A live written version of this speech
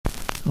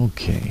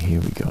Okay,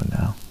 here we go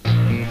now.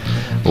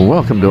 Well,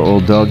 welcome to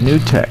Old Dog New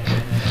Tech,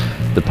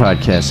 the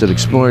podcast that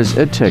explores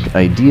EdTech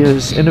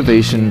ideas,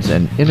 innovations,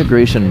 and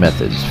integration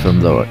methods from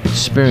the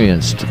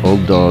experienced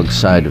old dog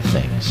side of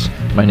things.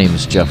 My name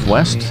is Jeff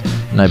West,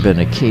 and I've been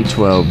a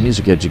K-12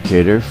 music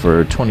educator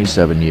for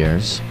 27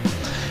 years,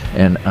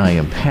 and I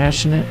am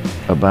passionate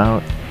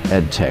about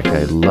EdTech.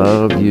 I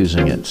love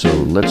using it, so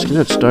let's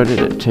get started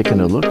at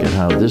taking a look at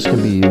how this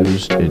can be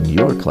used in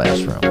your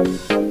classroom.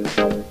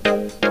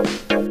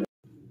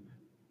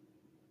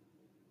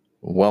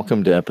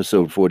 Welcome to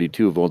episode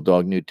 42 of Old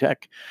Dog New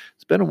Tech.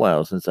 It's been a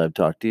while since I've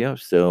talked to you,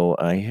 so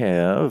I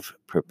have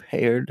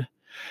prepared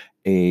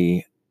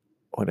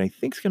what I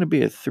think is going to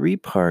be a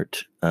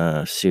three-part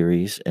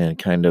series and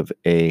kind of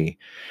a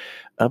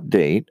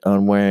update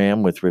on where I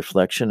am with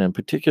reflection and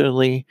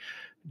particularly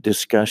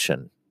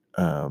discussion,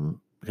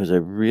 because I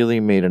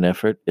really made an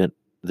effort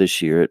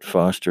this year at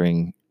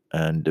fostering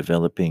and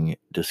developing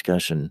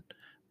discussion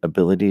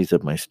abilities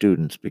of my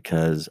students,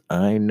 because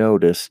I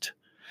noticed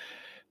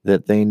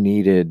that they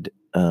needed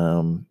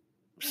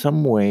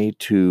some way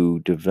to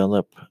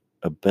develop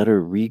a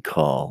better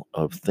recall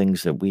of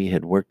things that we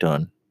had worked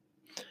on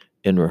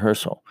in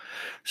rehearsal.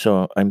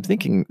 So I'm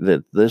thinking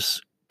that this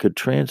could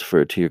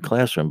transfer to your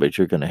classroom, but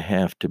you're going to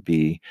have to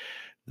be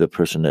the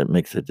person that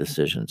makes the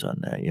decisions on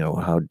that.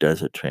 How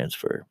does it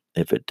transfer,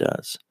 if it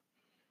does?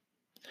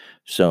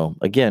 So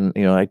again,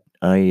 I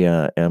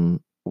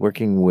am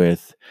working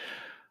with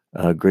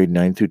grade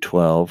 9 through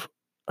 12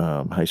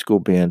 high school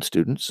band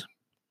students,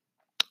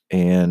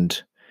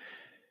 and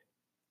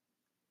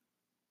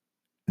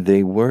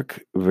they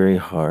work very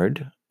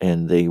hard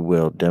and they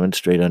will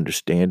demonstrate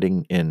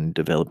understanding in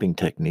developing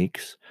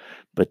techniques,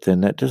 but then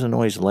that doesn't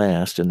always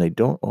last, and they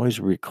don't always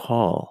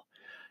recall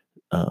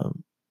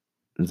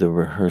the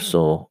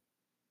rehearsal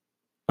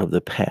of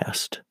the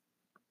past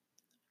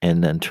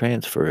and then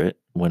transfer it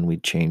when we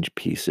change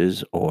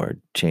pieces or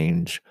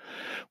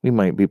we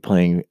might be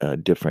playing a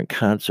different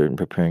concert and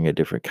preparing a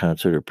different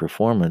concert or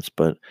performance,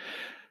 but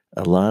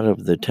a lot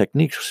of the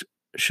techniques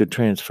should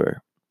transfer.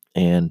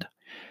 And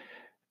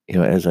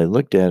as I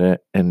looked at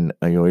it, and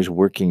I always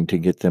working to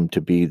get them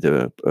to be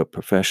a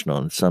professional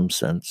in some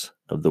sense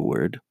of the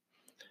word,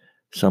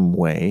 some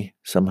way,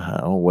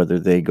 somehow, whether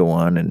they go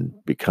on and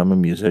become a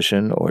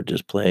musician or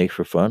just play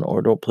for fun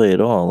or don't play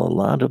at all, a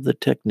lot of the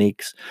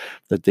techniques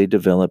that they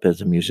develop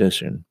as a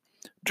musician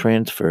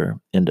transfer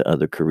into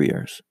other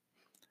careers.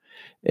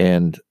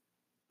 And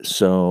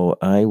so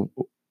I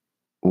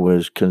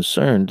was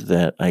concerned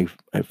that I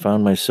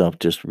found myself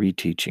just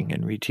reteaching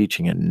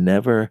and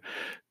never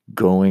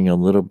going a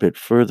little bit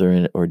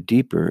further or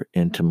deeper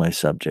into my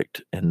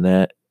subject. And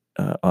that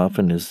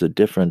often is the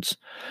difference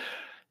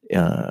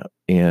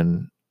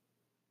in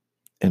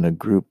a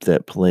group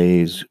that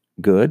plays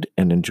good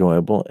and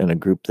enjoyable and a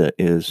group that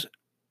is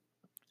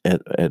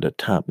at a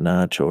top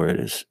notch or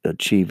is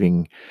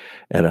achieving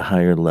at a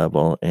higher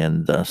level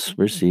and thus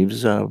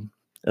receives a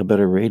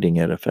better rating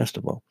at a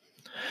festival.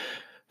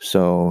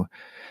 So,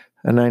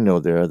 and I know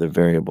there are other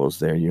variables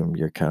there.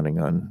 You're counting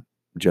on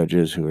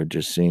judges who are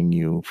just seeing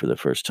you for the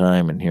first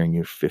time and hearing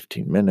you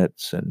 15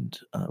 minutes,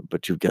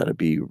 but you've got to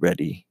be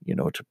ready,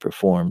 to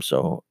perform.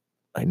 So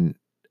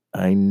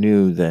I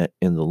knew that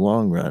in the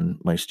long run,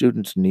 my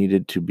students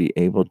needed to be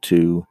able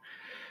to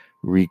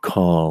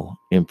recall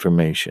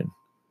information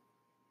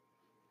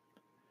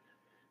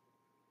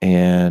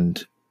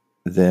and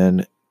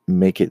then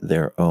make it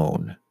their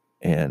own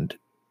and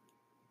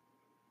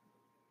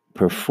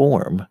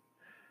perform,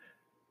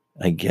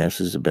 I guess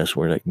is the best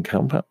word I can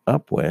come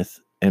up with,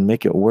 and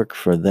make it work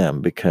for them,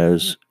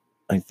 because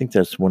I think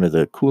that's one of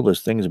the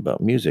coolest things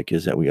about music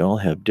is that we all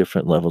have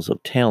different levels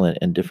of talent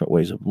and different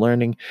ways of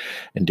learning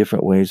and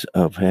different ways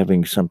of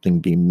having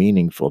something be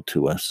meaningful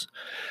to us,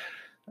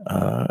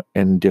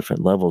 and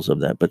different levels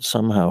of that. But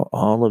somehow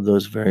all of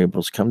those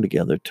variables come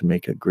together to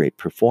make a great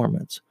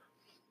performance,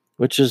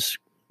 which is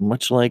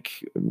much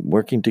like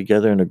working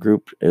together in a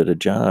group at a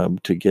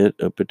job to get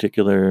a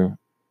particular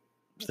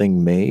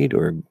thing made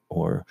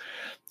or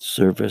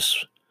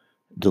service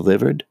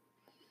delivered.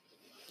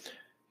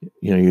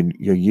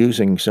 You're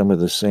using some of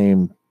the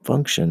same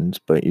functions,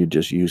 but you're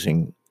just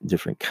using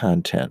different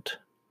content.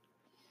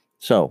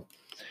 So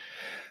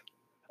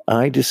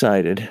I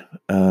decided,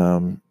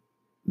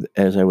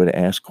 as I would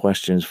ask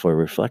questions for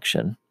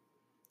reflection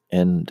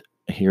and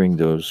hearing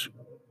those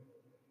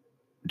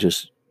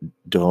just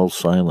dull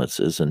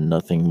silences and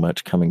nothing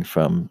much coming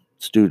from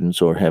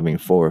students, or having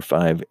 4 or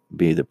 5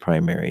 be the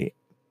primary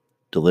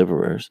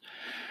deliverers,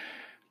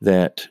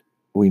 that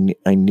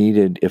I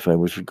needed, if I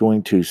was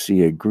going to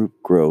see a group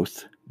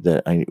growth,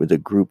 that the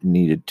group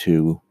needed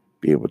to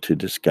be able to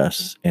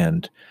discuss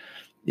and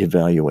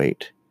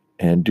evaluate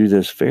and do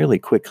this fairly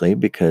quickly,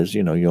 because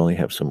you only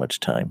have so much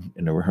time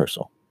in a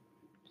rehearsal.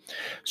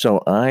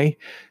 So I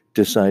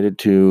decided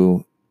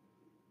to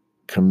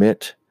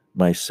commit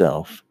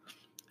myself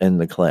and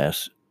the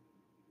class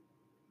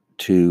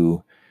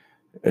to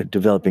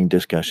developing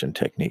discussion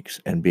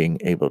techniques and being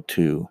able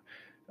to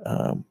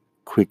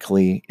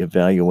quickly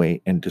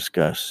evaluate and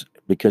discuss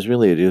because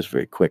really it is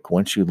very quick.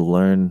 Once you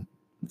learn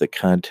the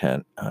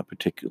content,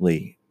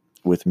 particularly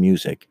with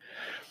music,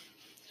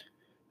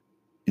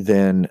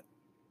 then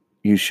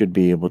you should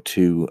be able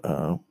to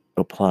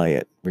apply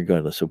it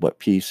regardless of what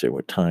piece or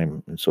what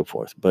time and so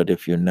forth. But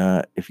if you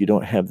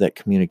don't have that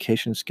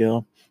communication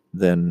skill,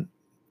 then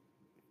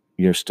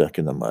you're stuck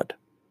in the mud.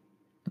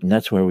 And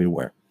that's where we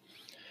were.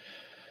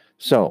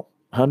 So,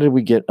 how did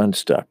we get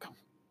unstuck?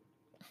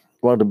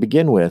 Well, to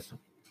begin with,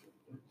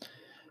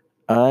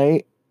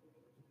 I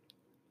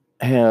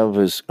have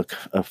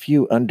a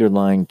few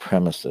underlying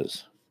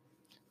premises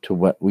to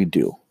what we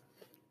do,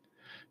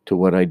 to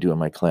what I do in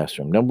my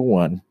classroom. Number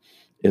one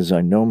is I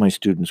know my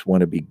students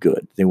want to be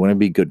good. They want to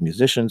be good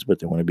musicians, but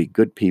they want to be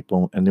good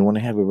people, and they want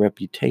to have a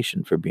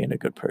reputation for being a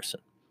good person.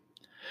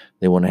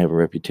 They want to have a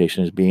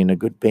reputation as being a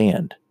good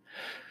band,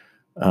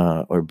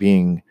 or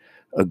being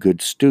a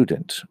good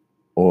student,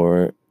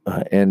 or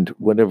and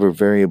whatever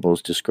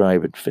variables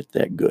describe and fit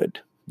that good.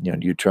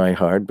 You try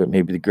hard, but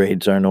maybe the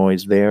grades aren't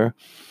always there.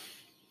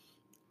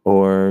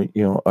 Or,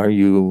 are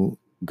you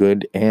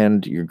good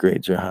and your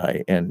grades are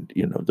high? And,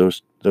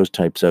 those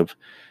types of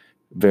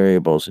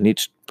variables. And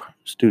each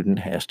student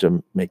has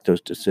to make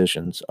those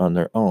decisions on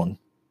their own.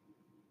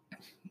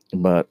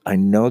 But I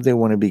know they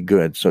want to be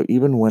good. So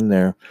even when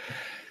they're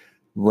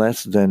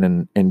less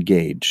than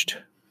engaged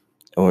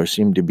or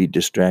seem to be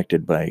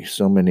distracted by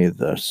so many of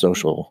the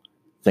social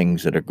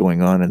things that are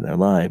going on in their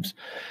lives,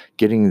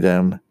 getting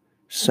them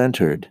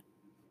centered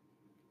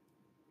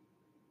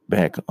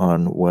back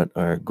on what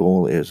our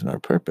goal is and our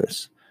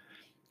purpose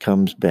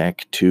comes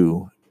back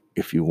to,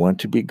 if you want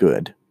to be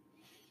good,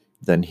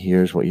 then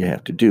here's what you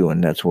have to do.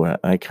 And that's where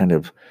I kind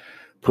of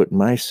put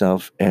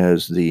myself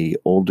as the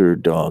older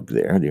dog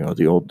there,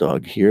 the old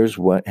dog. Here's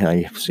what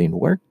I've seen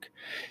work.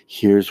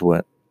 Here's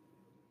what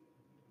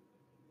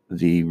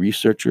the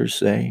researchers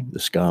say, the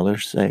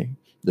scholars say.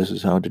 This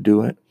is how to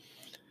do it.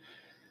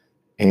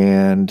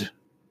 And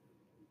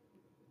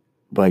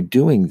by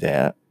doing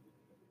that,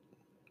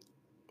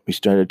 we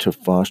started to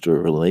foster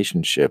a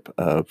relationship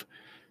of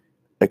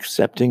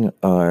accepting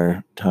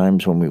our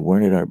times when we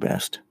weren't at our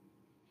best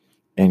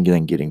and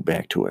then getting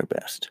back to our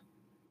best.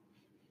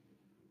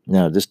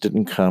 Now, this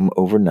didn't come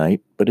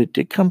overnight, but it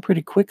did come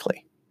pretty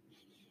quickly.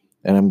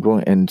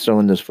 And so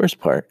in this first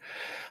part,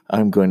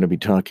 I'm going to be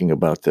talking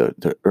about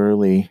the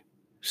early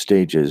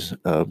stages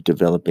of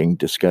developing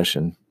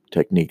discussion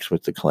techniques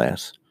with the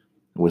class,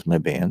 with my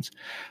bands.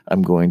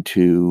 I'm going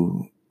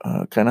to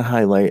kind of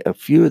highlight a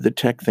few of the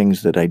tech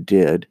things that I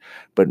did,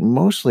 but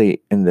mostly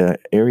in the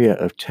area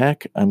of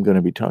tech, I'm going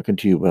to be talking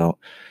to you about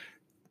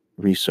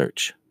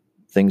research,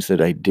 things that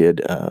I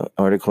did,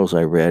 articles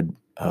I read,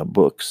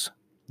 books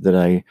that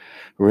I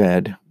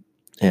read,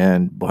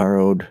 and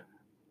borrowed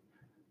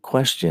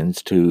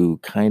questions to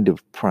kind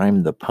of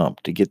prime the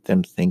pump, to get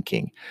them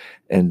thinking.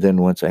 And then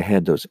once I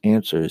had those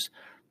answers,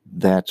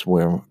 that's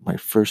where my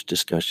first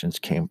discussions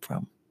came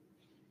from.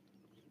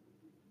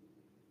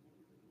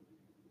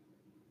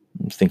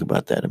 Think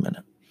about that a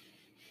minute.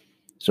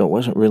 So it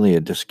wasn't really a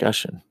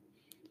discussion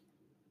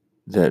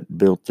that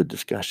built the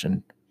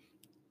discussion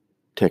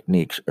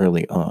techniques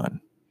early on.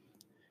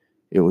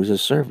 It was a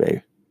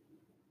survey.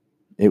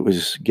 It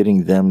was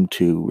getting them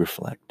to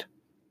reflect.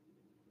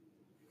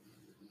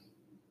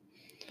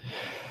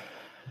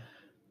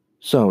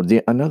 So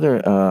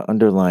another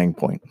underlying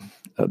point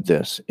of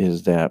this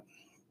is that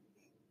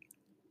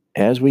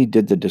as we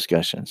did the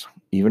discussions,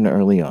 even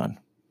early on,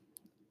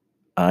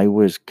 I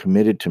was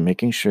committed to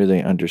making sure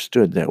they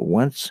understood that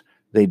once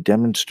they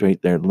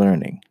demonstrate their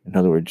learning, in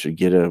other words, you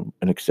get an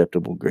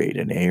acceptable grade,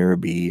 an A or a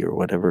B or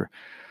whatever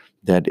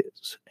that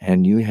is,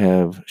 and you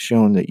have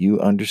shown that you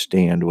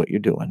understand what you're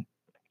doing,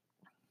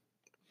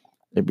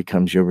 it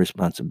becomes your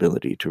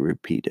responsibility to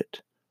repeat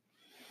it.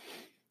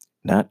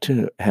 Not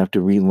to have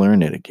to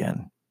relearn it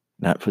again,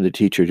 not for the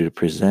teacher to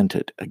present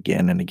it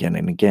again and again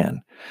and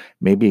again.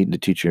 Maybe the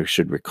teacher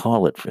should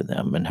recall it for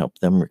them and help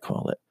them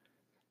recall it.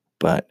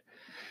 But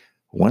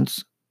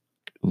once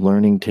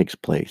learning takes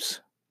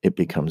place, it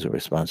becomes a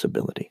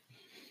responsibility.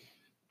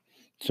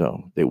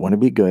 So they want to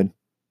be good.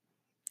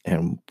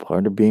 And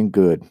part of being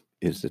good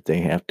is that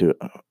they have to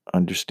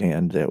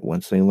understand that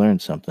once they learn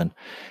something,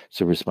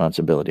 it's a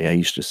responsibility. I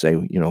used to say,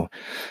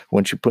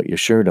 once you put your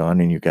shirt on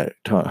and you got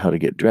taught how to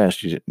get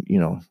dressed,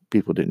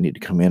 people didn't need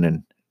to come in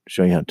and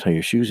show you how to tie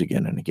your shoes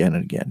again and again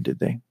and again, did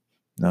they?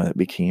 No, that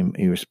became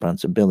a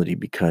responsibility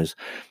because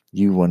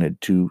you wanted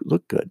to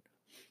look good.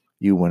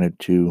 You wanted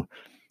to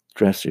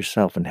dress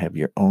yourself and have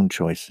your own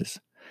choices.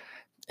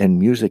 And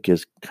music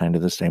is kind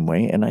of the same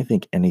way. And I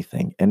think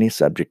any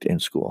subject in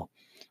school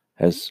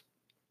has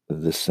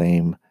the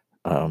same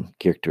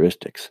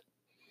characteristics.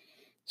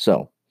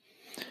 So,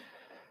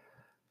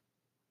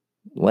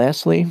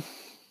 lastly,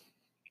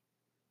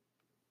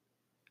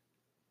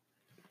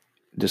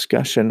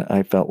 discussion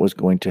I felt was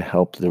going to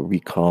help the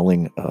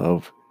recalling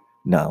of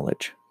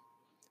knowledge,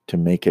 to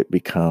make it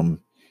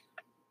become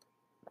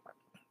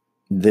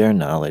their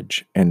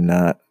knowledge and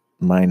not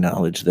my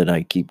knowledge that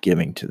I keep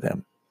giving to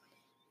them.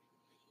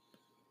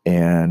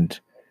 And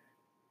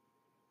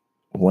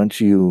once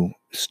you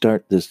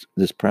start this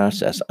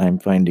process, I'm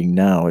finding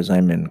now, as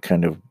I'm in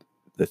kind of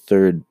the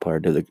third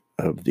part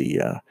of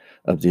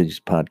these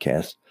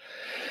podcasts,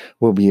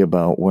 will be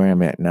about where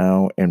I'm at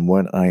now and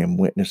what I am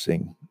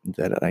witnessing,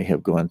 that I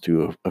have gone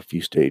through a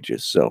few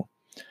stages. So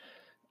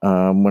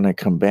when I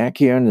come back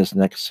here in this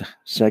next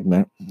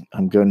segment,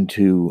 I'm going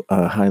to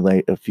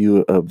highlight a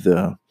few of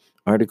the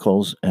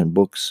articles and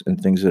books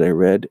and things that I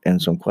read,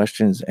 and some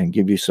questions, and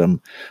give you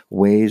some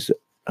ways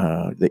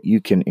that you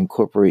can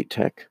incorporate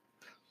tech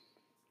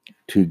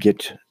to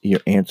get your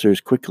answers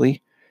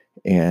quickly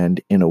and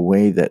in a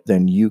way that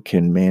then you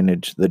can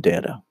manage the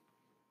data.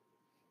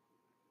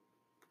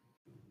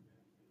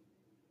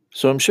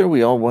 So I'm sure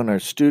we all want our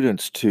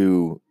students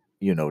to,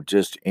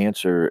 just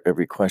answer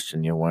every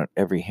question. You want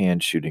every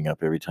hand shooting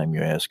up every time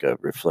you ask a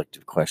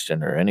reflective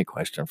question, or any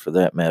question for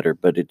that matter,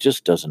 but it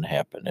just doesn't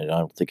happen. And I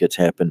don't think it's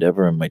happened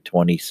ever in my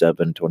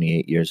 27,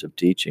 28 years of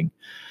teaching.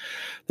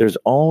 There's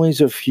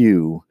always a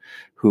few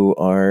who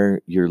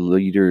are your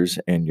leaders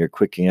and your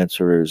quick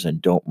answerers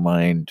and don't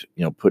mind,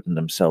 putting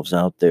themselves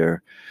out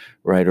there,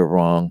 right or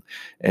wrong.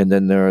 And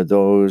then there are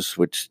those,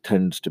 which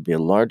tends to be a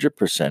larger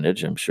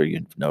percentage, I'm sure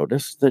you've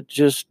noticed, that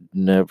just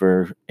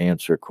never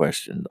answer a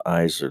question.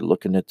 Eyes are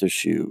looking at their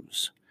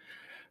shoes.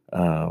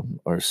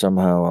 Or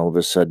somehow all of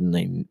a sudden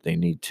they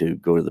need to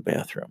go to the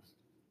bathroom.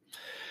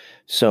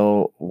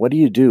 So what do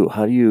you do?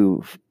 How do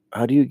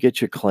you get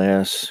your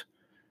class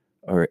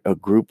or a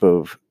group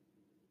of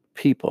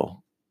people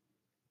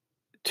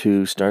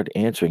to start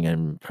answering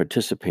and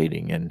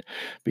participating? And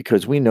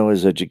because we know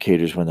as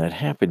educators, when that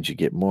happens, you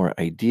get more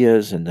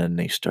ideas, and then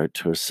they start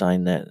to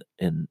assign that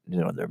in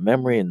their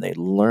memory, and they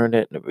learn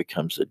it, and it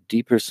becomes a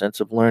deeper sense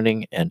of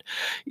learning. And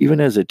even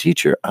as a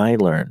teacher, I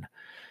learn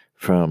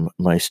from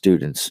my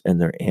students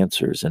and their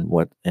answers,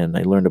 and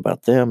I learn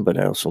about them, but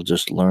I also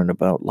just learn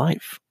about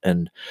life.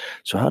 And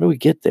so how do we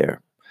get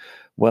there?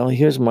 Well,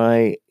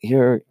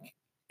 here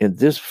in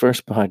this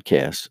first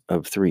podcast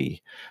of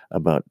three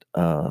about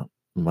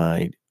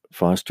my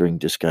fostering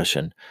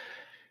discussion,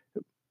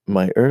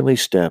 my early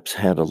steps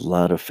had a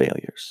lot of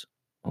failures.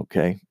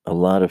 Okay, a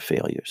lot of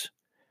failures.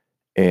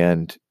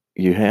 And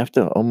you have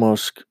to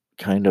almost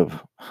kind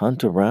of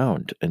hunt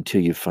around until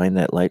you find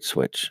that light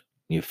switch.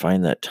 You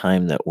find that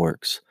time that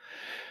works,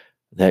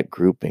 that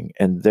grouping.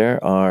 And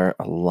there are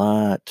a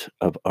lot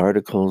of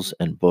articles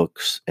and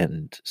books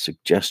and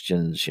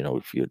suggestions.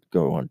 If you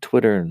go on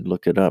Twitter and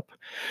look it up,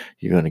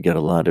 you're going to get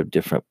a lot of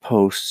different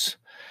posts.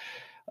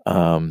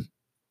 Um,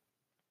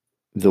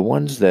 the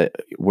ones that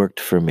worked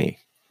for me,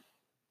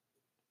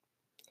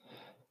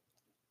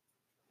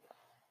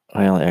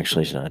 well,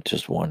 actually, it's not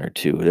just one or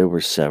two. There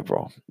were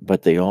several,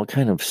 but they all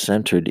kind of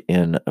centered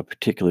in a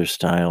particular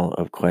style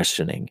of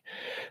questioning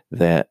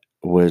that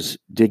was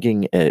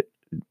digging at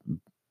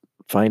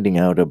finding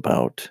out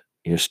about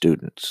your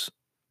students.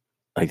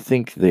 I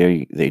think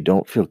they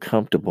don't feel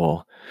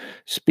comfortable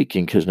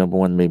speaking because, number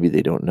one, maybe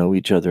they don't know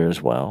each other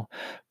as well,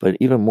 but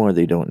even more,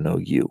 they don't know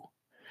you,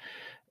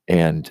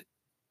 and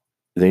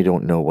they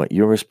don't know what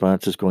your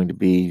response is going to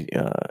be.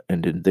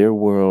 And in their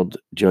world,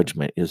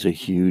 judgment is a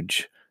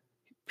huge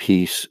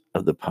piece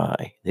of the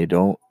pie. They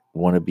don't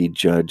want to be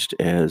judged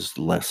as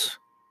less.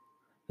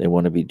 They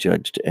want to be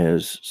judged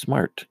as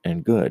smart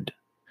and good.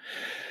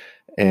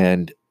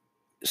 And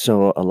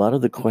so a lot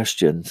of the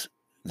questions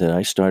that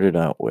I started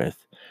out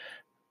with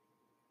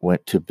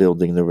went to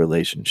building the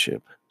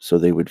relationship so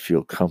they would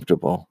feel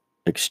comfortable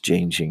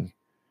exchanging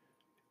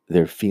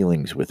their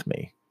feelings with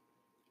me.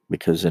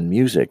 Because in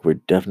music, we're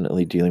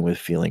definitely dealing with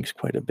feelings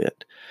quite a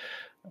bit.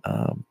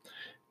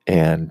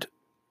 And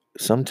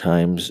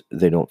sometimes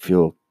they don't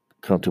feel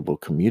comfortable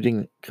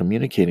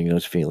communicating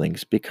those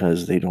feelings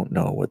because they don't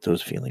know what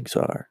those feelings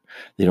are.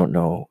 They don't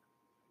know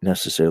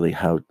necessarily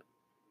how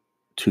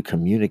to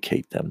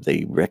communicate them.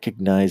 They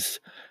recognize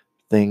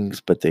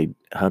things, but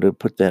how to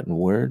put that in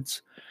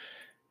words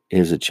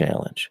is a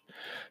challenge.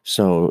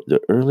 So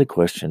the early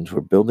questions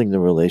were building the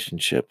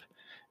relationship,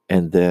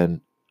 and then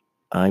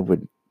I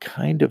would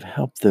kind of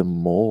help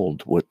them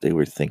mold what they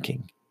were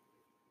thinking.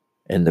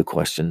 And the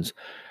questions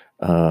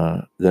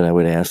that I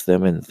would ask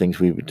them and things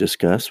we would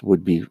discuss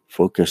would be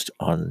focused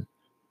on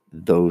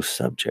those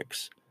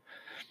subjects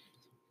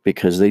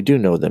because they do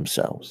know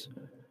themselves.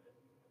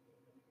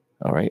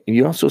 All right. And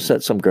you also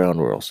set some ground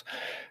rules,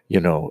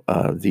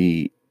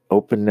 the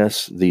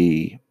openness,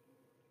 there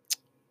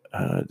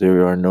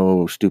are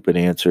no stupid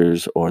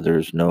answers, or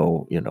there's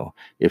no,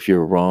 if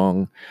you're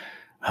wrong,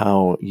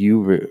 how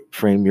you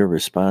frame your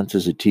response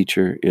as a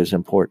teacher is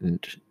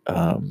important.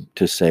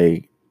 To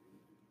say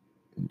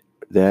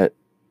that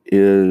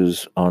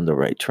is on the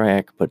right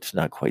track, but it's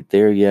not quite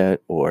there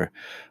yet. Or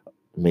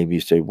maybe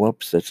you say,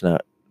 whoops, that's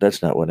not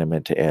what I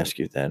meant to ask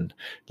you then.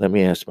 Let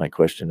me ask my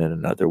question in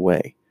another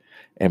way,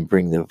 and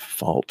bring the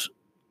fault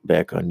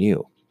back on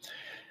you.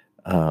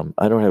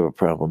 I don't have a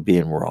problem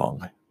being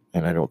wrong,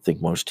 and I don't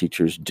think most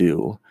teachers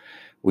do.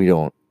 I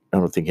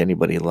don't think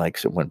anybody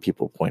likes it when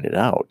people point it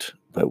out,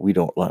 but we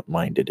don't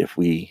mind it if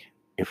we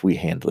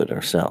handle it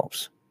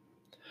ourselves.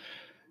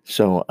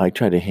 So I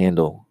try to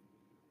handle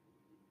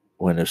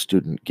when a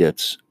student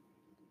gets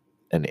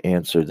an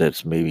answer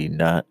that's maybe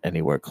not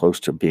anywhere close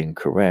to being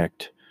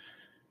correct,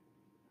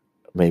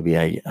 maybe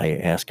I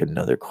ask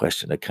another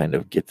question to kind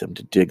of get them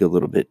to dig a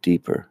little bit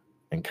deeper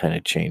and kind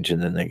of change,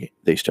 and then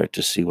they start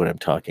to see what I'm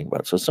talking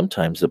about. So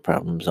sometimes the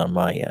problem's on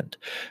my end,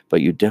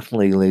 but you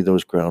definitely lay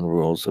those ground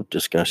rules of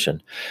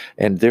discussion.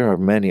 And there are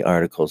many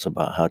articles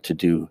about how to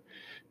do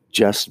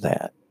just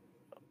that.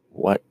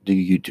 What do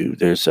you do?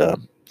 There's a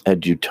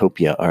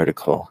Edutopia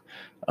article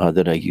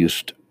that I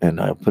used,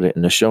 and I'll put it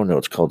in the show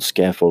notes, called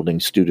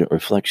Scaffolding Student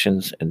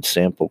Reflections and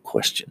Sample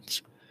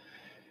Questions.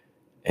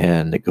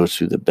 And it goes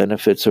through the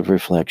benefits of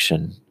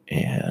reflection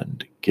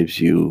and gives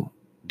you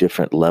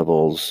different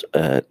levels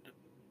at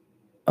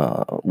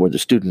where the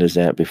student is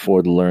at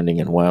before the learning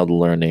and while the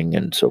learning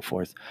and so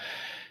forth.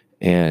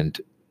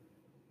 And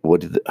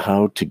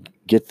how to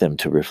get them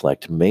to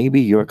reflect.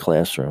 Maybe your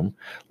classroom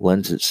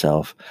lends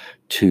itself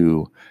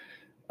to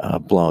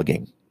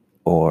blogging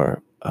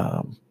or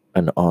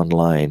an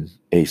online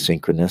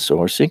asynchronous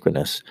or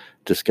synchronous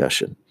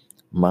discussion.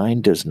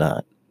 Mine does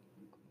not.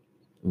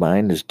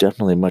 Mine is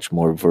definitely much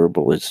more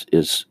verbal.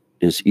 Is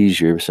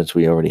easier since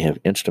we already have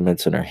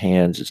instruments in our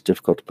hands. It's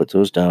difficult to put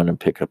those down and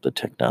pick up the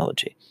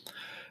technology.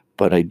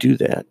 But I do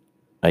that.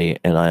 I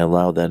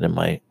allow that in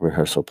my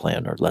rehearsal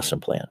plan or lesson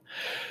plan.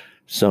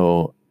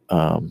 So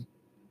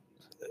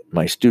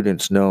my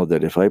students know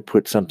that if I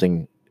put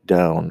something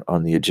down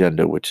on the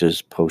agenda, which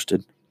is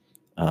posted,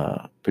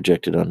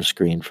 projected on the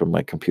screen from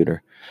my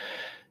computer,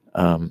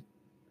 that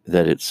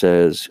it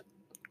says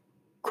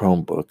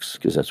Chromebooks,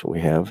 because that's what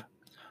we have,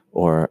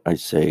 or I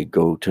say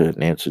go to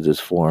and answer this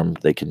form,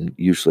 they can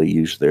usually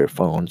use their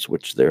phones,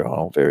 which they're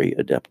all very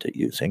adept at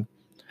using,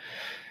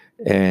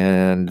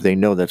 and they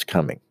know that's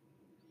coming.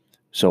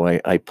 So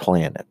I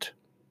plan it,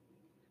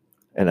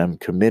 and I'm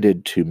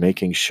committed to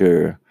making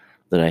sure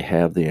that I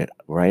have the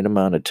right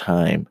amount of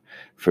time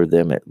for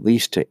them at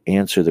least to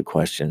answer the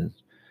question,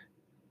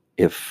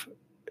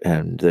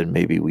 and then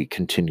maybe we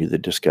continue the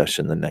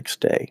discussion the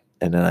next day.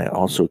 And then I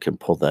also can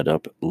pull that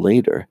up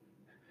later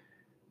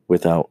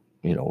without,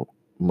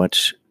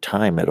 much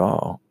time at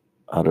all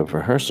out of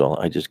rehearsal.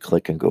 I just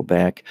click and go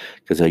back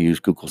because I use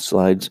Google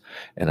Slides,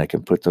 and I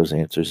can put those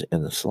answers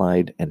in the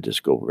slide and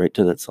just go right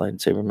to that slide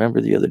and say, remember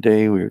the other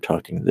day we were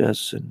talking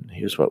this, and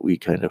here's what we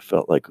kind of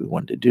felt like we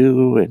wanted to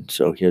do, and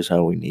so here's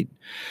how we need.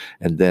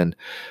 And then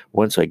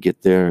once I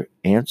get their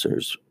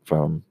answers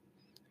from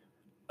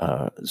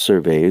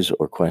surveys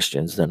or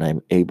questions, then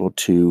I'm able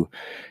to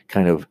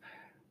kind of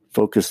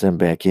focus them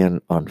back in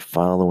on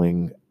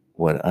following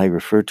what I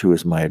refer to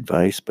as my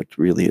advice, but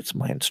really it's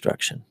my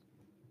instruction.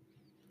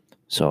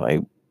 So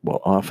I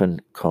will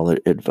often call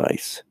it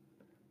advice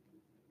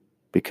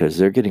because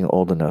they're getting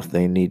old enough,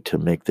 they need to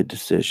make the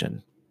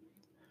decision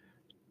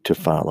to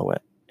follow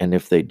it. And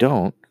if they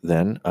don't,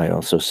 then I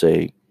also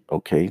say,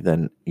 okay,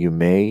 then you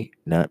may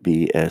not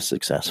be as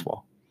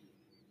successful.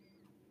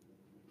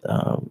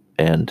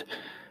 And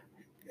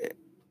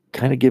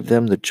kind of give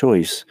them the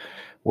choice.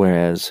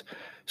 Whereas,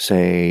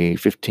 say,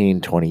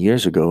 15, 20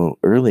 years ago,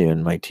 early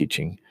in my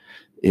teaching,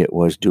 it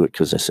was do it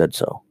because I said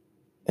so.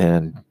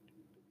 And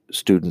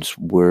students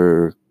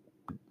were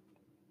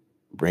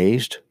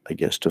raised, I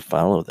guess, to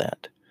follow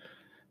that.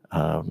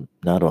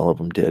 Not all of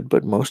them did,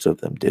 but most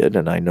of them did.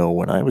 And I know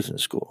when I was in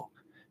school,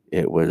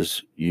 it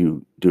was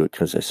you do it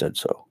because I said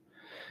so.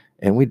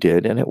 And we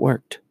did, and it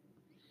worked.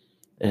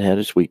 It had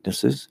its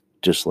weaknesses,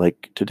 just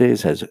like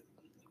today's has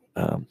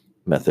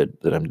method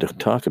that I'm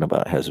talking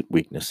about has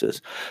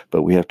weaknesses,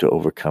 but we have to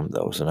overcome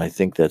those. And I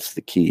think that's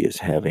the key, is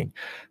having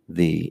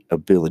the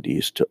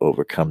abilities to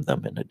overcome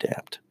them and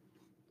adapt.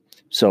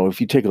 So if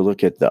you take a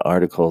look at the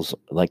articles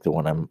like the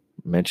one I'm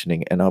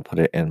mentioning, and I'll put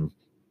it in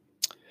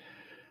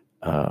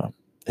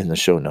the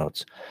show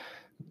notes,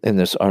 in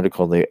this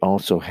article, they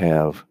also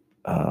have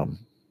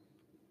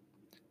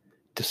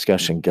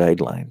discussion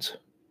guidelines.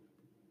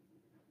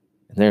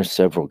 And there are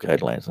several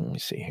guidelines. Let me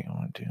see here.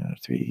 1, 2,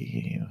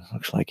 3,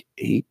 looks like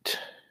 8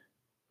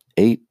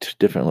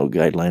 different little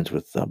guidelines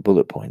with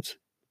bullet points.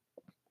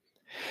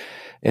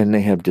 And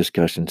they have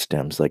discussion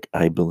stems like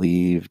I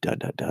believe, ...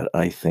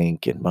 I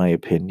think, in my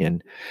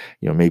opinion.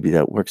 Maybe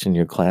that works in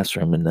your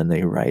classroom, and then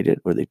they write it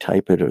or they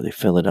type it or they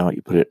fill it out.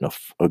 You put it in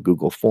a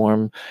Google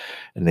form,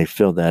 and they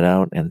fill that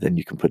out, and then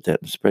you can put that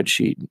in a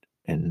spreadsheet.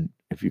 And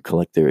if you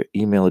collect their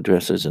email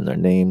addresses and their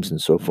names and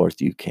so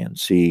forth, you can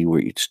see where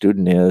each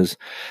student is.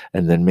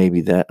 And then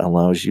maybe that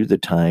allows you the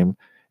time,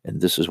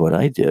 and this is what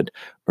I did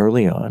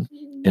early on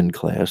in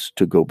class,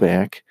 to go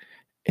back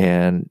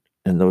and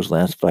in those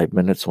last 5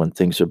 minutes when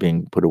things are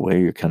being put away,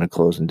 you're kind of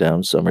closing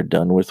down. Some are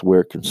done with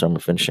work and some are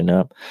finishing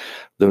up.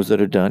 Those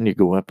that are done, you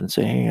go up and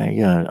say,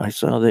 hey, I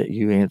saw that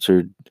you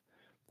answered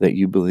that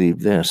you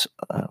believe this.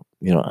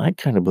 I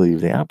kind of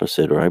believe the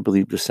opposite, or I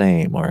believe the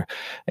same,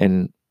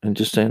 and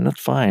just saying, that's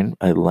fine.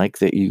 I like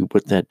that you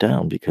put that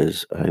down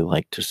because I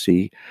like to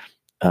see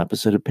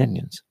opposite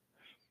opinions.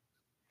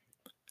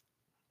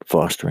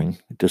 Fostering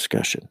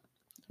discussion,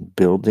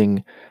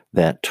 building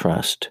that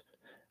trust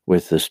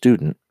with the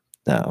student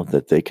now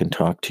that they can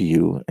talk to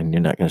you and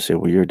you're not going to say,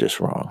 well, you're just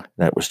wrong.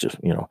 That was just,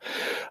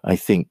 I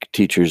think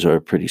teachers are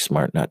pretty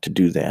smart not to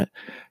do that.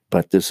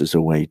 But this is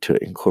a way to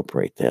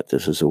incorporate that.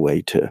 This is a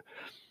way to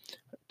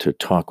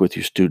talk with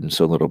your students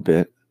a little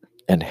bit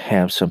and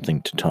have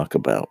something to talk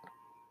about.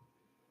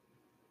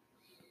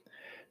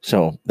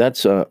 So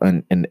that's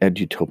an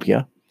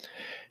Edutopia.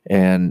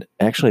 And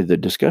actually, the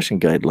discussion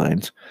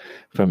guidelines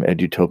from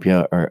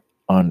Edutopia are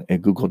on a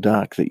Google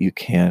Doc that you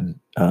can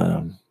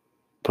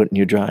put in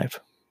your drive,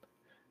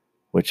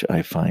 which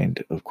I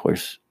find, of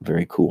course,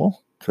 very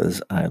cool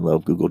because I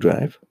love Google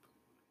Drive.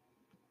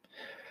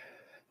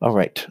 All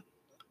right.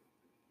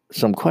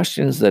 Some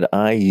questions that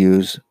I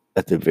use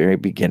at the very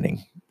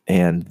beginning,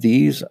 and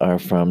these are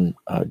from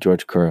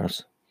George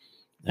Couros.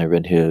 I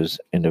read his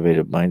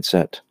Innovative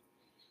Mindset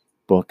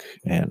book,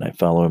 and I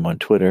follow him on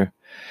Twitter.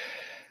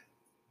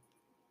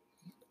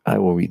 I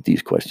will read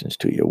these questions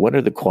to you. What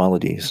are the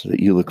qualities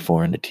that you look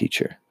for in a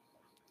teacher?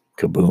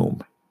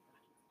 Kaboom.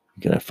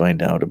 You're going to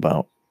find out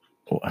about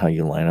how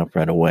you line up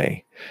right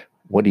away.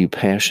 What are you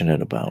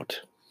passionate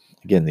about?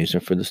 Again, these are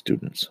for the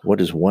students.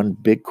 What is one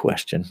big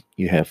question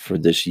you have for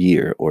this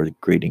year or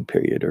grading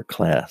period or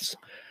class?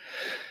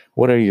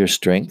 What are your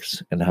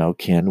strengths and how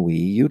can we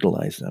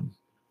utilize them?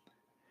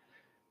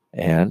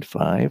 And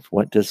 5,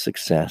 what does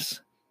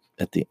success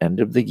at the end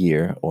of the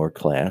year or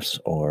class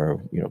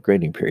or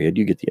grading period,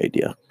 you get the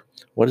idea.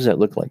 What does that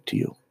look like to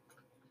you?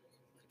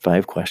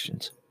 5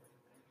 questions.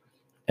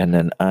 And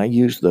then I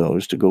use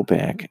those to go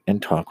back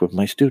and talk with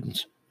my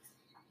students.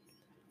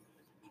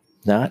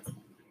 Not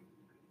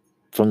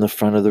from the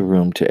front of the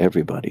room to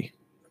everybody.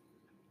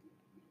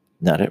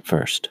 Not at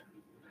first.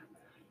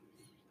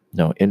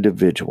 No,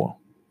 individual.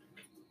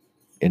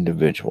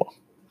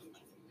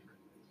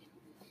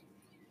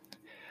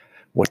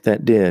 What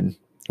that did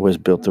was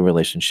built the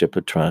relationship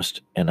of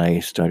trust, and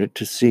I started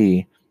to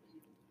see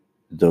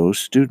those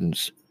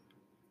students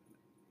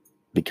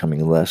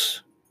becoming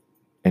less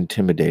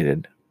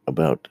intimidated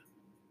about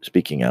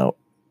speaking out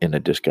in a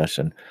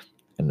discussion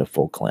in the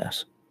full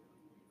class.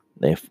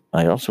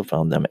 I also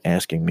found them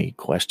asking me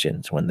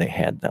questions when they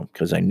had them,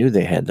 because I knew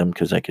they had them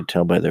because I could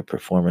tell by their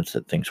performance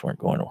that things weren't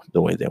going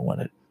the way they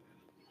wanted.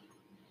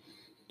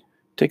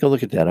 Take a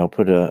look at that. I'll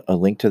put a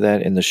link to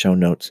that in the show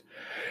notes.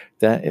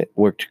 That it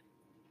worked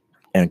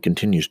and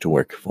continues to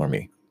work for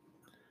me.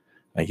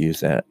 I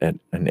use that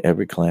in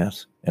every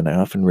class, and I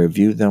often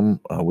review them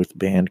with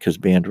band because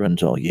band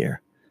runs all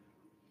year.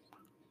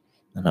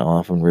 And I'll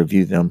often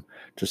review them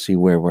to see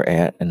where we're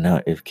at and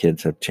now if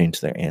kids have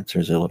changed their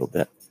answers a little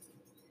bit.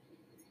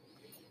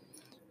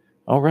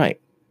 All right.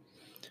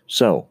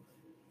 So,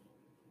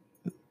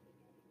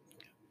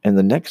 in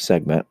the next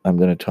segment, I'm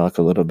going to talk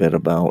a little bit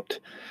about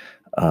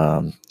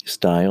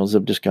styles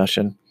of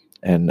discussion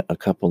and a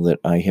couple that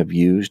I have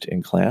used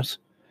in class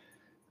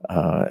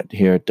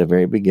here at the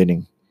very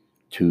beginning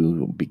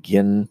to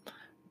begin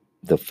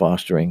the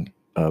fostering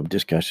of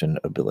discussion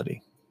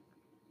ability.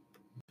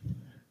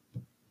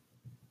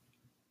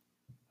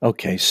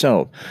 Okay,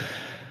 so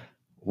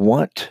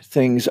what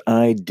things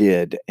I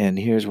did, and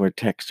here's where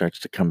tech starts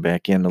to come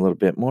back in a little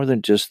bit more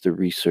than just the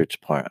research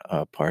part,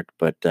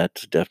 but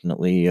that's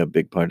definitely a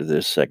big part of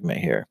this segment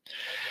here.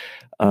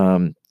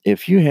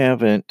 If you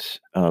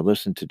haven't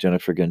listened to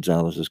Jennifer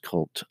Gonzalez's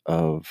Cult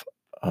of,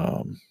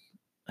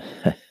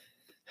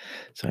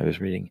 so I was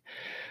reading,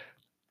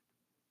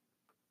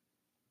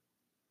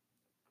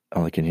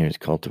 all I can hear is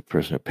Cult of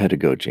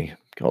Pedagogy,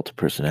 Cult of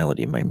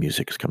Personality. My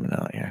music's coming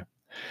out here.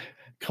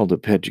 Cult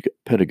of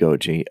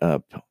Pedagogy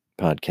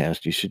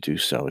podcast. You should do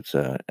so. It's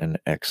an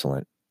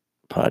excellent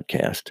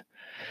podcast.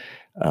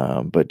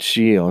 But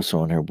she also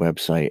on her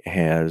website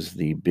has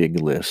the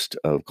big list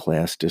of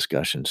class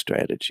discussion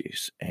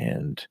strategies,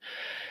 and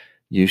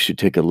you should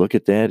take a look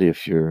at that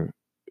if you're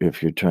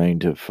trying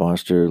to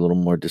foster a little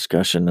more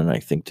discussion. And I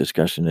think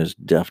discussion is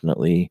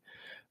definitely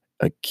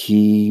a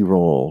key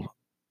role,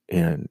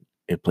 and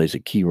it plays a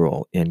key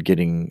role in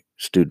getting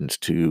students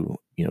to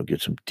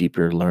get some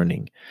deeper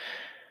learning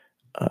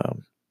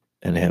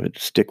and have it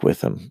stick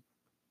with them.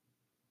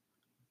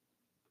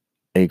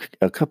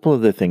 A couple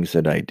of the things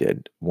that I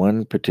did,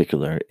 one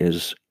particular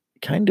is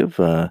kind of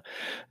an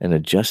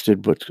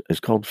adjusted, what is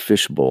called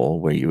fishbowl,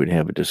 where you would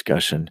have a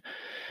discussion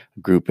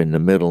group in the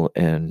middle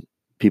and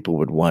people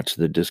would watch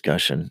the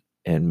discussion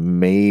and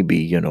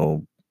maybe,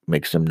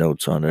 make some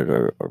notes on it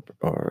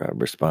or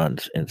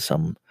respond in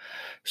some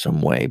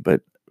way.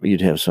 But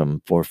you'd have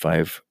some 4 or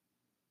 5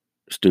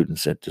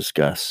 students that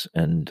discuss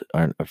and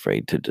aren't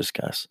afraid to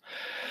discuss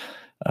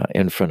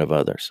in front of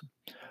others.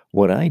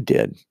 What I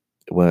did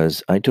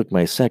was I took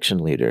my section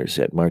leaders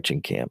at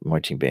marching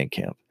band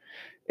camp,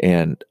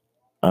 and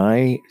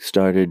I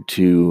started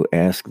to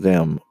ask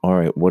them, all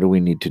right, what do we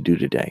need to do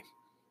today?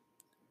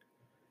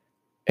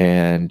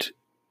 And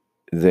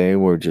they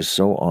were just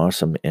so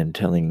awesome in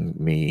telling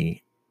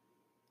me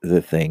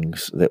the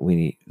things that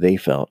they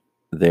felt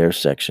their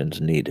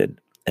sections needed.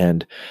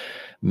 And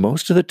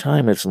most of the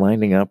time it's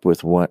lining up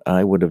with what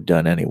I would have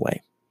done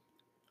anyway.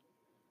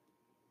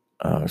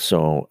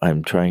 So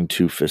I'm trying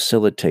to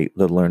facilitate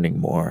the learning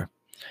more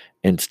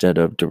instead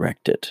of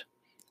direct it.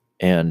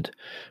 And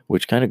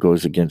which kind of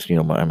goes against,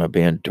 I'm a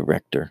band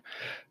director.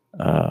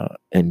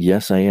 And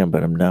yes, I am,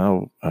 but I'm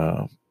now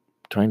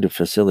trying to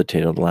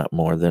facilitate a lot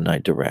more than I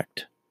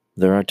direct.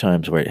 There are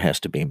times where it has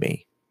to be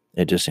me.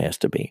 It just has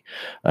to be.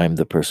 I'm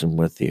the person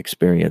with the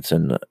experience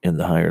in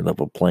the higher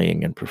level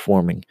playing and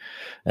performing,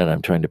 and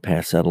I'm trying to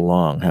pass that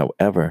along.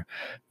 However,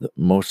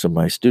 most of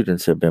my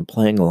students have been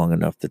playing long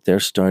enough that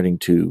they're starting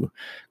to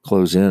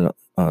close in.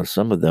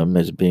 Some of them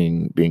as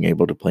being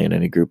able to play in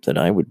any group that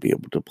I would be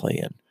able to play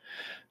in.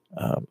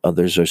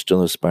 Others are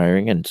still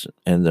aspiring, and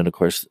then of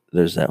course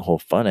there's that whole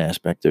fun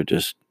aspect. They're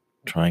just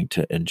trying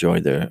to enjoy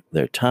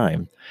their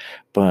time.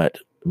 But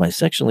my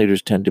section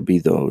leaders tend to be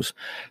those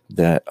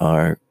that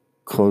are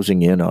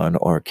closing in on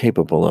or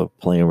capable of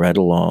playing right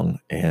along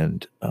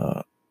and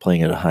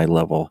playing at a high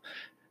level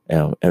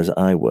as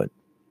I would.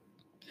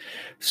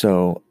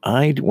 So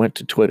I went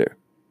to Twitter.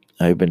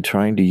 I've been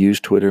trying to use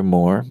Twitter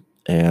more,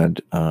 and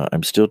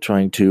I'm still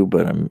trying to,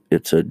 but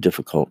it's a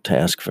difficult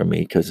task for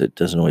me because it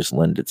doesn't always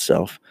lend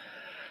itself,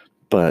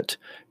 but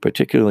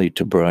particularly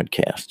to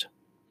broadcast.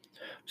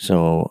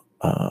 So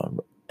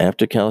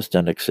after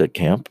calisthenics at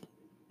camp,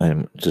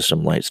 and just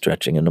some light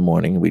stretching in the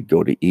morning, we'd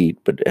go to eat.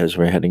 But as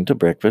we're heading to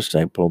breakfast,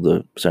 I pull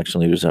the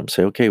section leaders up and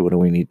say, okay, what do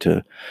we need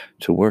to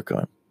work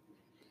on?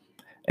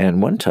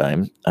 And one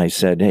time I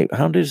said, hey,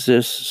 how does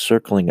this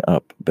circling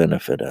up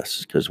benefit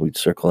us? Because we'd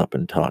circle up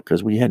and talk,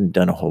 because we hadn't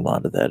done a whole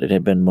lot of that. It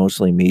had been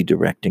mostly me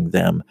directing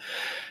them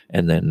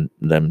and then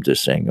them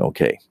just saying,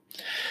 okay.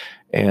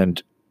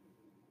 And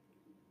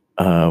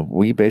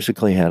we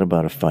basically had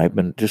about a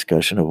 5-minute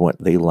discussion of what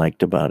they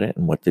liked about it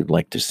and what they'd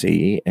like to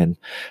see. And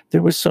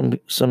there was some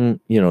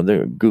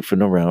they're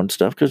goofing around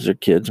stuff because they're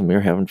kids and we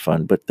were having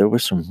fun, but there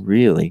was some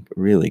really,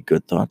 really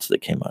good thoughts that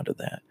came out of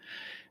that.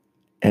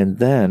 And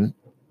then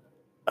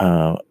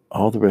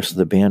all the rest of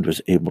the band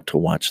was able to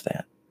watch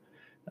that.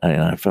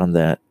 And I found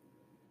that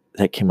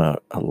came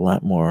out a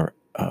lot more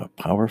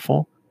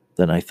powerful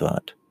than I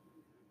thought.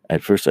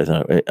 At first, I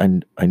thought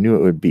I knew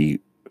it would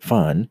be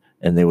fun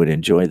and they would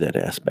enjoy that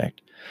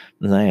aspect.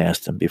 And I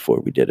asked them before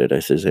we did it, I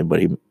says,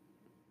 anybody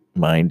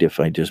mind if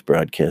I just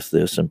broadcast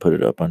this and put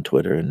it up on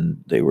Twitter?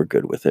 And they were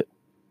good with it.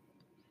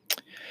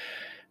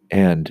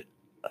 And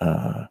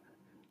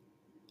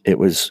it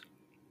was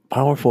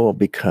powerful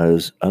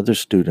because other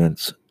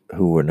students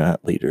who were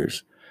not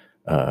leaders,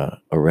 or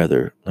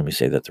rather, let me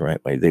say that the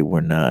right way, they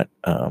were not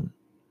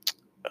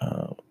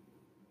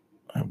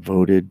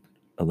voted,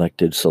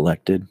 elected,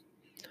 selected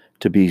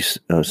to be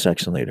a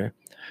section leader,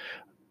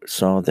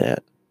 saw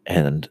that,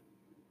 and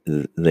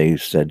they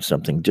said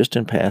something just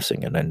in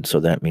passing, and then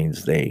so that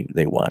means they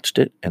watched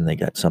it and they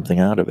got something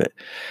out of it,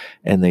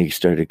 and they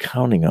started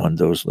counting on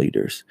those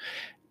leaders,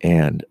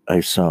 and I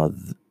saw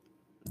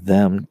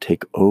them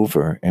take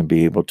over and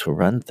be able to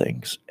run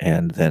things,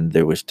 and then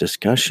there was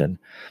discussion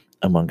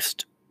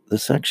amongst the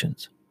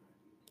sections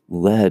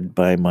led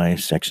by my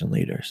section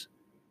leaders,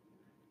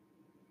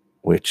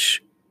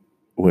 which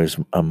was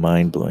a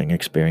mind-blowing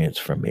experience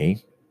for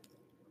me,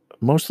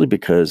 mostly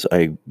because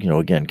I,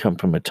 again, come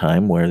from a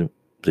time where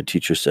the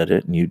teacher said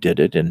it and you did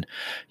it and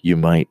you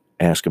might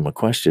ask them a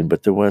question,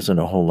 but there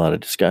wasn't a whole lot of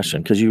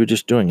discussion because you were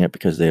just doing it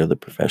because they are the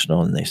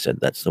professional and they said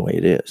that's the way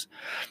it is.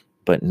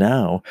 But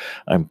now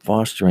I'm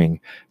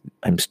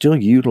still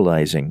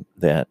utilizing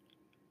that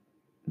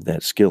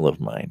skill of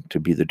mine to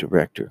be the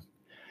director,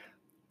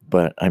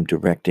 but I'm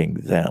directing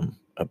them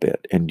a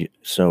bit. And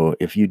so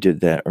if you did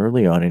that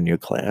early on in your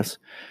class,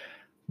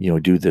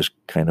 do this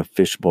kind of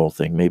fishbowl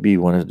thing. Maybe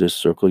you want to just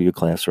circle your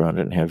class around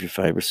it and have your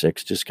 5 or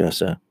 6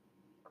 discuss a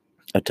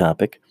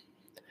topic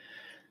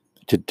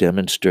to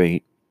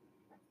demonstrate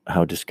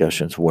how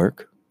discussions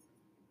work.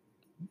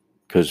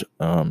 Because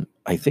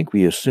I think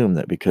we assume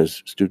that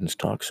because students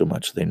talk so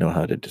much, they know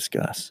how to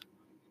discuss.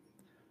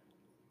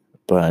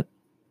 But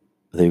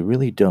they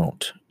really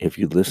don't. If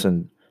you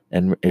listen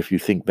and if you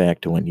think back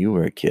to when you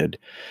were a kid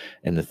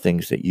and the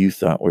things that you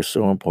thought were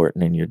so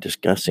important and you're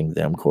discussing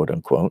them, quote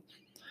unquote,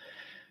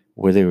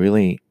 were they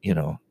really,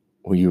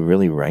 were you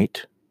really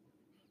right?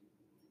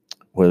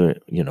 Whether,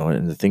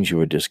 and the things you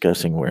were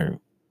discussing were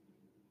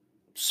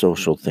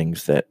social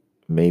things that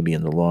maybe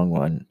in the long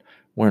run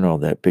weren't all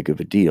that big of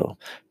a deal.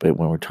 But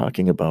when we're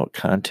talking about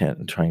content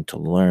and trying to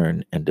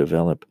learn and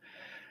develop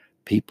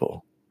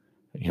people,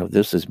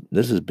 this is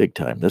big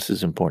time. This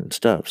is important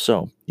stuff.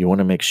 So you want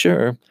to make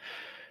sure,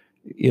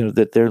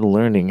 that they're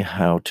learning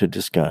how to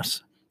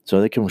discuss so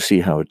they can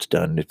see how it's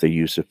done if they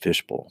use a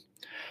fishbowl.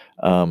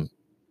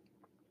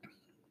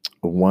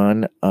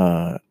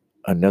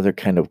 Another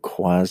kind of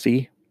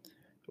quasi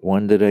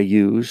one that I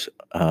use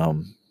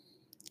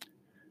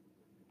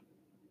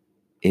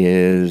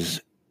is,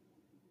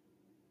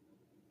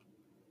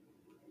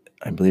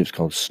 I believe it's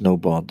called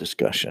snowball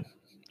discussion,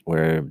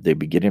 where they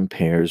begin in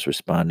pairs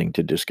responding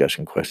to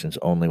discussion questions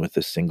only with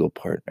a single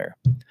partner,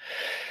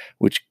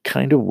 which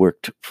kind of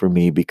worked for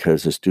me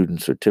because the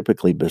students are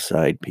typically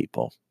beside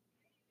people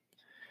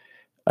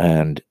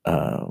and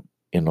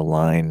in a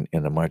line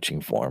in a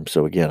marching form.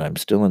 So again, I'm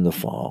still in the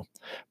fall,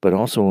 but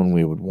also when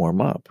we would warm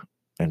up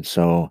And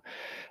so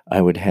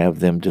I would have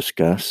them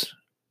discuss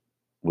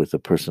with the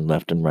person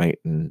left and right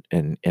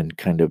and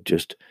kind of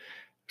just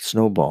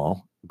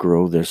snowball,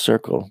 grow their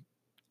circle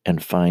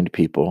and find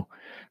people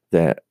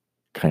that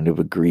kind of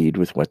agreed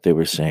with what they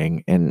were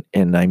saying. And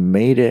I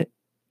made it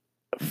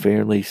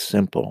fairly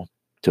simple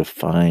to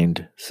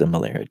find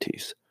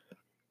similarities.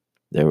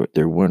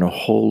 There weren't a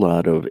whole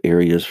lot of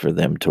areas for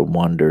them to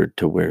wander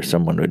to where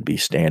someone would be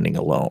standing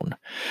alone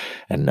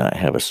and not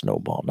have a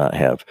snowball, not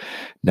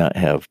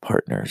have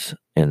partners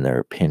in their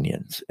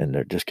opinions in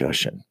their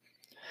discussion.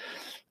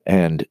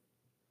 And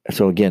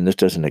so again, this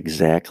doesn't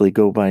exactly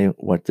go by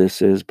what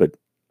this is, but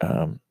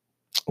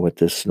what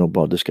this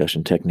snowball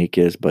discussion technique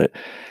is, but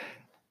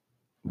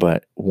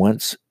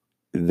once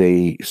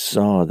they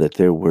saw that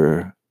there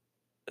were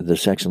the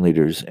section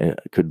leaders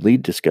could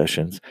lead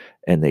discussions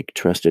and they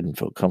trusted and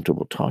felt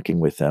comfortable talking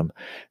with them,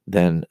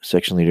 then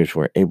section leaders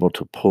were able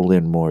to pull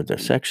in more of their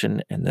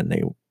section, and then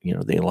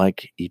they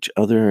like each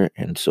other,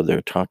 and so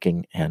they're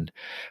talking and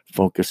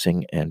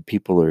focusing, and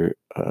people are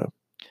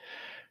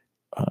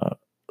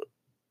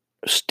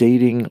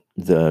stating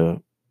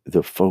the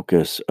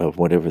focus of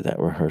whatever that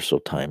rehearsal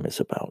time is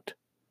about.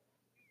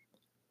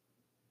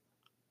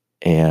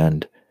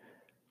 And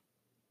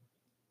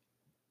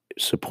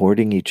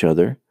supporting each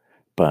other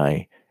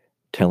by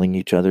telling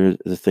each other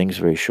the things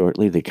very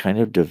shortly, they kind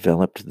of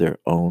developed their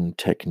own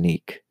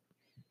technique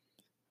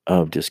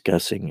of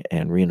discussing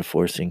and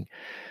reinforcing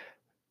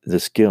the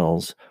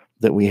skills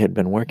that we had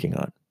been working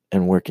on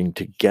and working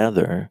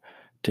together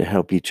to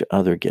help each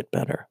other get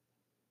better.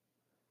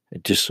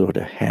 It just sort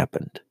of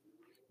happened.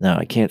 Now,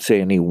 I can't say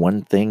any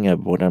one thing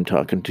of what I'm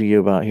talking to you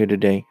about here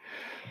today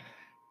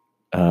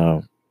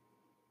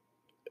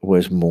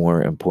was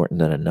more important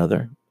than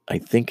another. I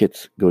think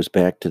it goes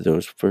back to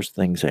those first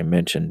things I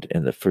mentioned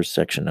in the first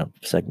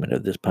segment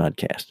of this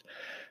podcast.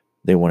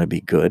 They want to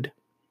be good.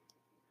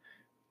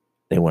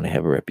 They want to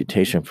have a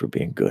reputation for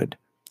being good,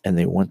 and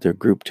they want their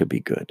group to be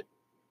good.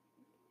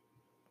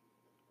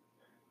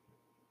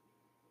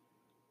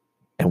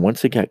 And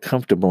once they got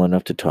comfortable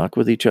enough to talk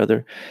with each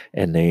other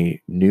and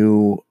they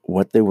knew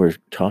what they were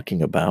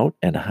talking about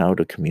and how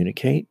to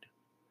communicate,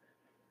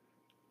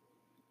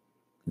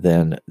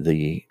 then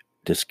the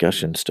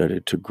discussion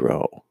started to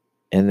grow.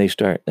 And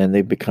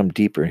they become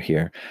deeper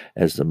here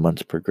as the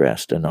months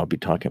progressed. And I'll be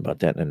talking about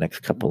that in the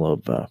next couple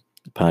of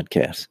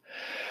podcasts.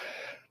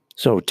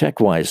 So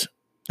tech-wise,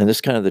 and this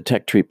is kind of the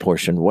tech tree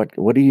portion,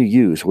 what do you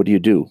use? What do you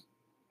do?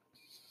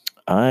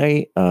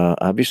 I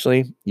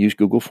obviously use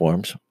Google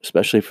Forms,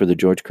 especially for the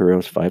George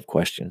Carrero's 5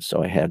 questions,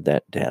 so I had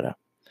that data.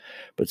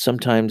 But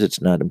sometimes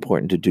it's not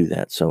important to do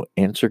that. So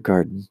Answer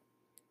Garden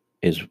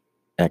is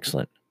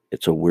excellent.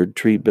 It's a word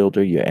tree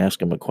builder. You ask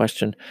them a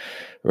question,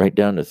 write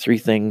down the 3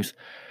 things,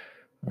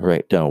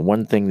 write down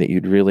one thing that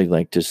you'd really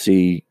like to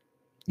see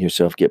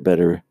yourself get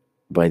better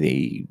by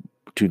the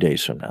 2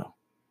 days from now,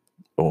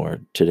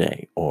 or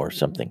today, or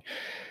something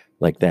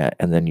like that.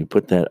 And then you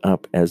put that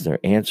up as they're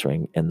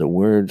answering, and the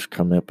words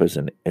come up as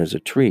a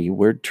tree,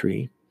 word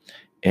tree,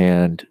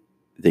 and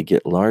they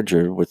get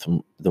larger with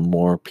the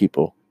more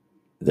people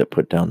that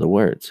put down the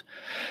words.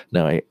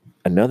 Now,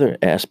 another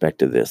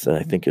aspect of this that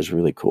I think is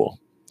really cool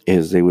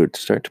is they would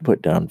start to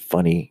put down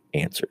funny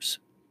answers.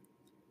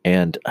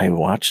 And I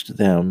watched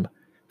them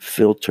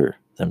filter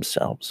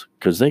themselves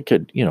because they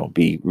could,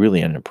 be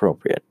really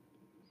inappropriate.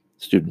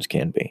 Students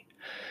can be.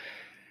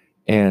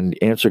 And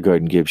Answer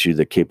Garden gives you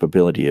the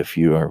capability, if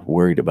you are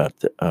worried about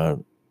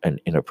an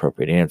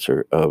inappropriate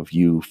answer, of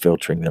you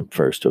filtering them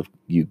first, of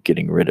you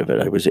getting rid of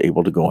it. I was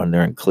able to go on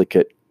there and click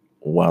it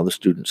while the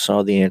student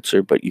saw the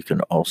answer, but you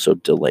can also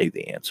delay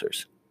the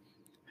answers.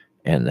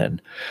 And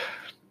then,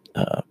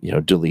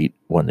 delete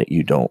one that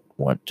you don't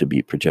want to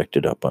be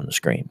projected up on the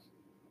screen.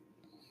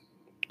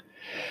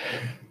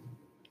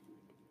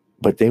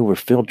 But they were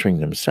filtering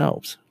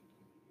themselves.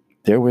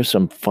 There were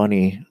some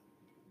funny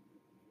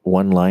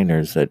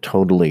one-liners that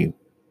totally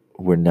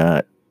were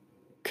not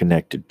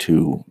connected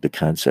to the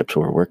concepts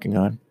we're working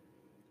on,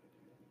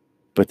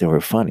 but they were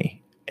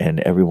funny,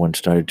 and everyone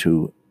started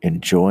to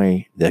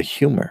enjoy the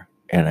humor,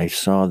 and I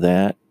saw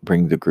that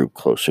bring the group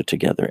closer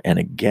together. And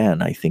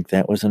again, I think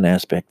that was an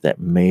aspect that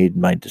made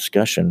my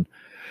discussion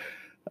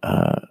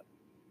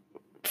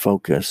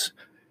focus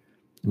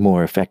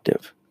more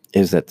effective,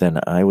 is that then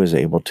I was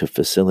able to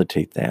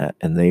facilitate that,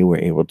 and they were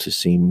able to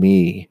see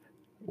me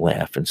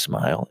laugh and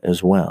smile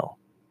as well,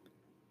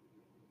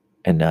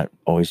 and not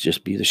always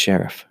just be the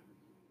sheriff.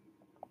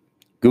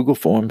 Google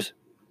Forms,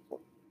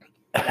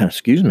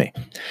 excuse me,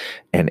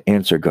 and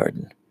Answer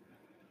Garden.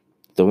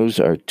 Those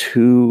are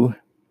two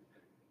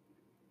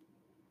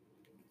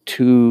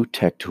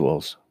tech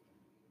tools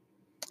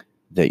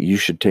that you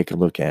should take a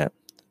look at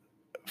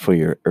for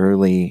your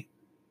early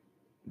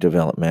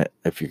development.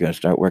 If you're going to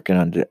start working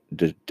on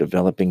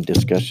developing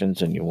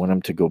discussions and you want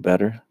them to go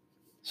better,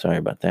 sorry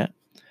about that.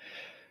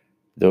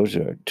 Those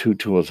are 2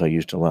 tools I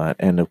used a lot.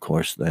 And of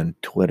course, then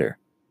Twitter.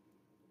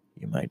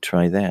 You might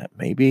try that.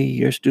 Maybe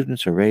your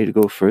students are ready to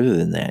go further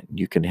than that.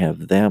 You can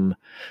have them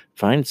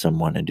find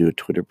someone and do a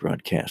Twitter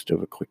broadcast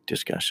of a quick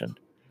discussion.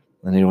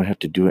 And they don't have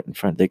to do it in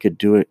front. They could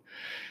do it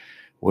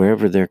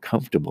wherever they're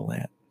comfortable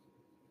at.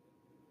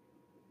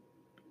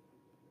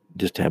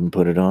 Just have them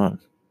put it on.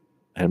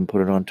 Have them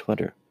put it on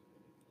Twitter.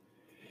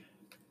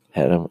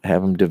 Have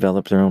them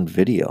develop their own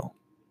video.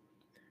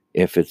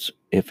 If it's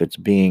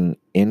being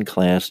in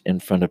class in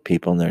front of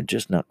people and they're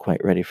just not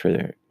quite ready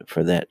for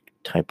that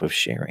type of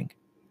sharing.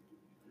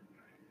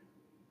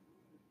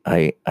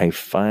 I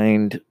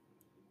find,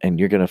 and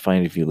you're going to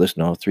find if you listen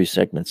to all 3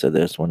 segments of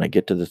this, when I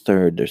get to the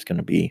third, there's going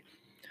to be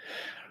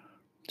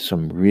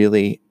some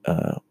really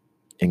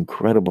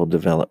incredible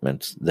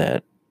developments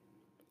that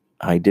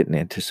I didn't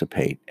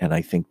anticipate. And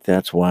I think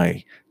that's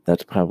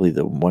probably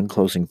the one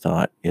closing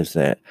thought, is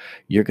that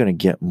you're going to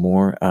get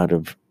more out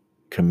of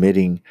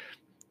committing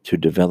to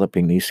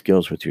developing these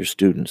skills with your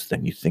students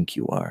than you think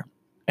you are.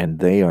 And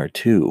they are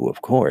too,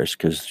 of course,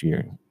 because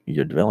you're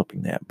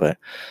developing that. But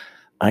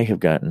I have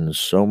gotten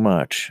so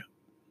much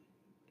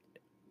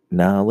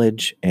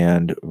knowledge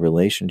and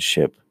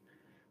relationship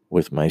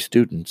with my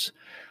students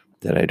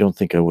that I don't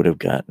think I would have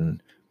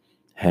gotten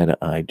had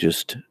I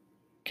just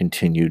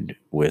continued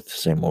with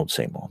same old,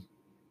 same old.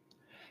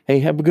 Hey,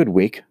 have a good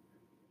week.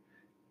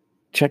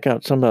 Check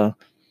out some of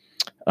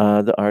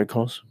the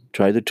articles.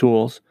 Try the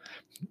tools.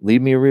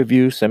 Leave me a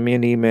review. Send me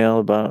an email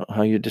about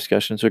how your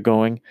discussions are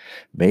going.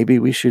 Maybe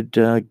we should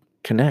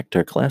connect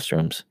our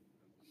classrooms.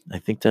 I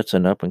think that's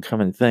an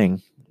up-and-coming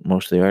thing.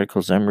 Most of the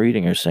articles I'm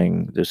reading are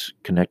saying this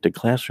connected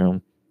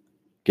classroom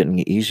getting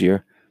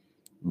easier.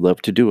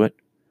 Love to do it.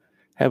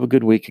 Have a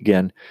good week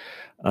again.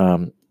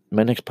 My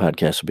next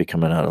podcast will be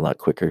coming out a lot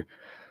quicker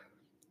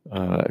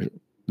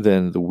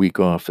than the week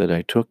off that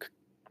I took.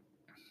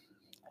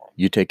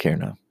 You take care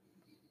now.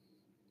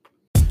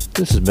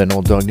 This has been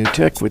Old Dog New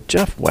Tech with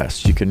Jeff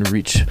West. You can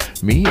reach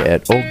me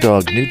at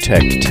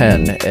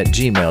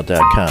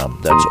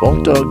olddognewtech10@gmail.com. That's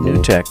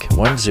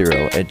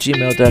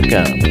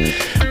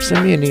olddognewtech10@gmail.com.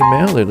 Send me an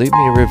email or leave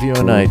me a review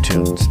on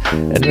iTunes.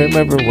 And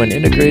remember, when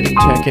integrating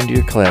tech into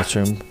your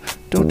classroom,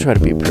 don't try to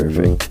be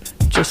perfect.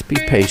 Just be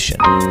patient.